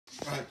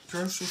Right,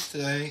 groceries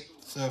today.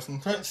 So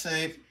from Quick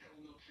Save,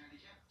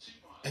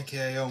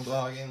 aka Own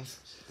Bargains,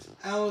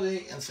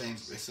 Aldi and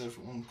Sainsbury. So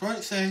from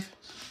Quick Save,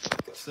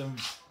 got some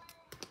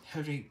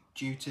heavy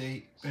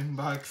duty bin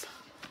bags,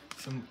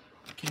 some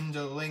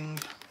kindling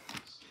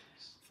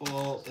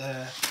for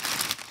the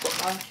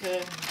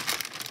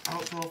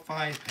outdoor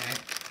fire pit.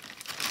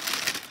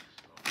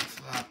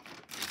 So that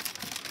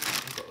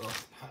I've got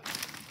those packed.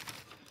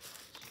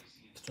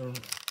 Some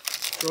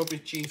strawberry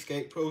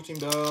cheesecake protein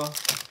bar,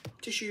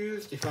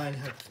 tissues. Define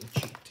have some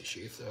cheap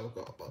tissues, so I've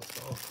got a box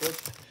of good.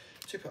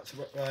 2 packs of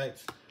wet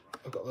wipes.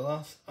 I've got the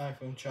last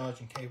iPhone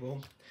charging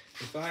cable.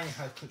 Define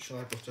had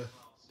countryside butter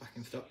back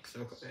in stock,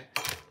 so I've got it.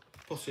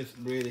 Butter's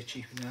really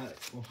cheap in that,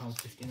 it's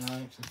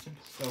 £1.59. So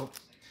simple soap.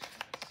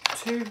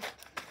 2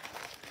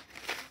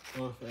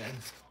 more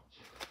things.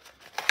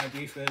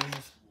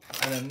 Ibuprofens,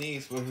 and then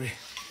these were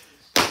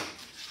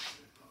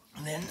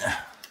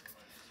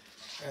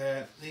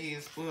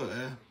these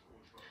were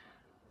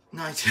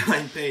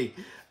 99p,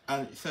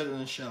 and it said on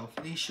the shelf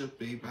these should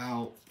be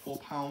about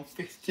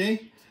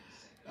 £4.50,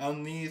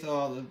 and these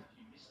are the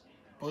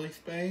body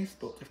sprays,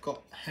 but they've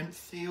got hemp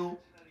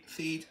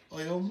seed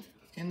oil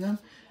in them.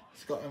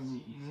 It's got a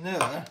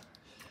vanilla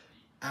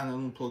and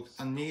unplugged,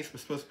 and these were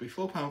supposed to be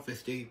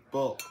 £4.50,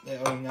 but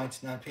they're only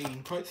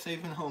 99p. Quite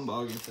safe and home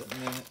bargains at the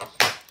minute.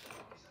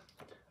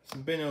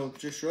 Some Bino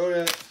just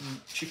roller,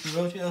 some chicken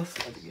roadhouse,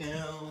 everything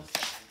else,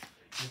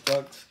 some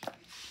dogs,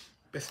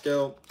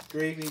 Bristol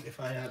gravy. If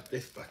I had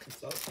this back in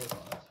stock, so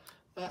like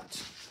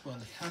that when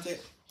they had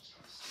it.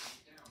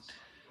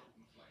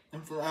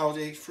 And for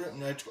Aldi, fruit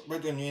and veg,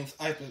 red onions,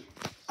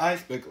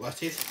 iceberg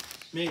lettuce.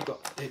 Me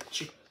got the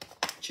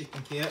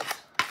chicken here.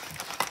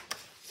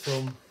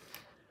 Some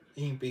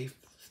lean beef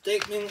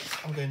steak mince.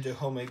 I'm going to do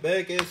homemade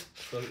burgers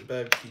for the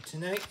barbecue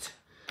tonight.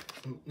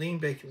 Some lean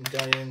bacon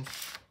medallions,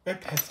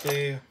 red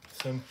pesto,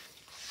 some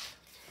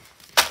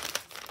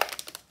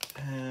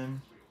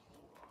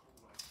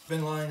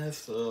bin liners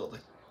for the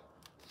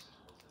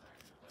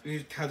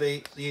food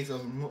caddy. These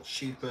are much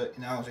cheaper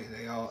in Aldi than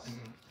they are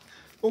in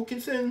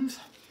Wilkinson's.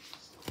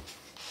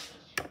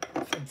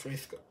 Some free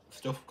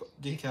stuff, got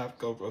decaf,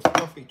 gold roast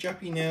coffee,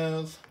 Jappy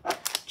nails,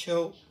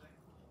 chill,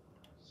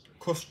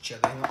 crushed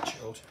chili, not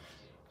chilled,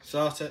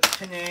 starter,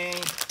 penny,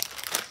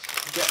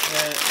 get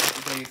there,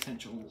 everyday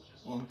essential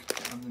one,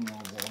 and then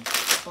more one,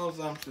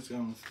 12 ounces,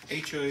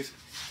 H-O's,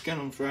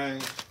 Gannon fry,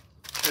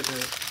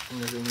 cheddar,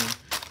 and the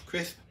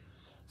crisp,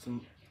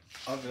 some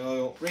olive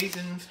oil,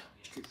 raisins,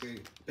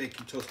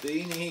 bacon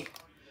tostini,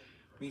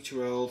 meat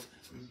rolls,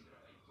 some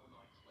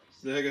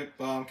burger,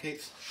 barm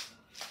cakes.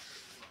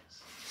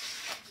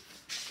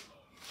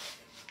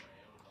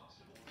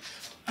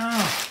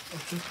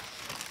 Okay.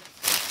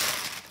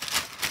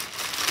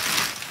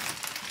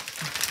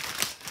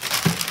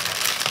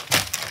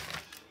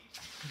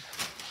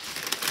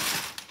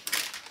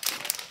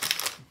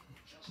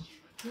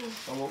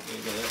 I won't be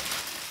with it.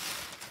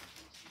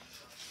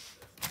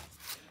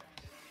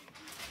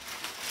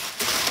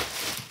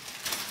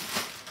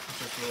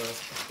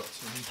 I've got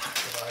some pack.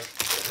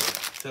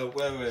 So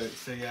where were it?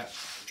 So yeah,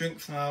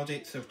 drinks from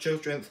Aldi. So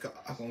chilled drinks, got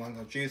apple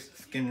mango juice,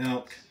 skim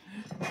milk,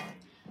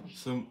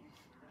 some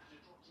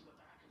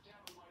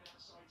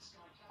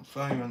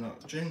fire on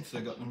that gin. So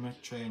I got the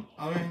Mediterranean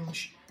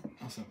orange,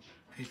 and some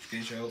peach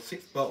gauge ale,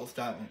 6 bottles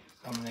diamond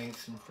lemonade,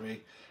 some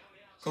free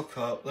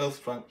Cocoa, those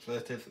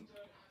frankfurters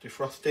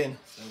defrosting,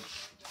 so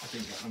I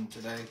didn't get them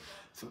today.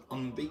 So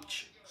on the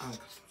beach, and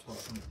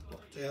some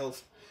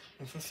cocktails,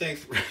 and from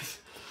Sainsbury's,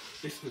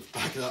 this was a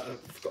bag that I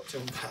forgot to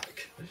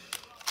unpack.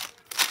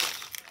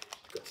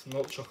 Got some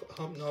milk chocolate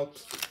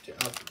hobnobs,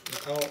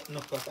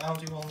 knockoff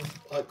Aldi ones,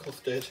 like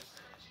custard.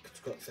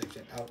 Got to save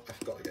it out. I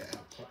forgot to get it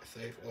out quite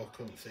safe, or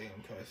couldn't see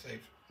them quite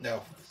safe. No, I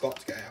forgot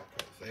to get it out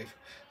quite safe.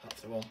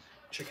 That's the one.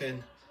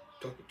 Chicken,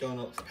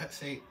 donuts,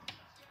 Pepsi,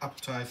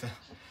 appetizer,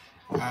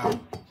 and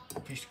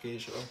piece of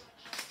gauge roll.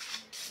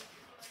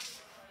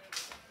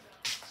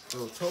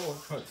 So total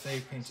quite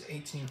safe came to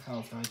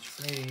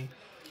 £18.93,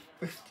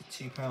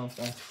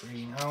 £52.93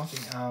 in Aldi,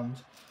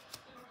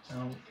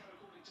 and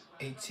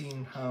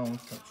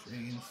 £18.93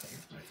 in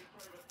Sainsbury.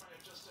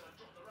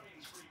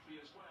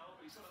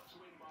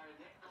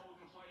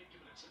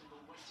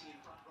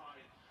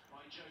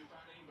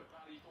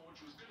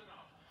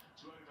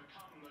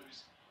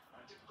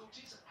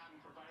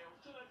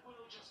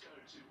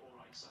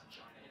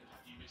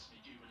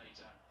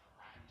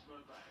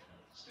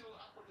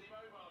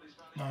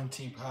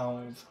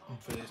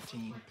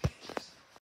 £19.13.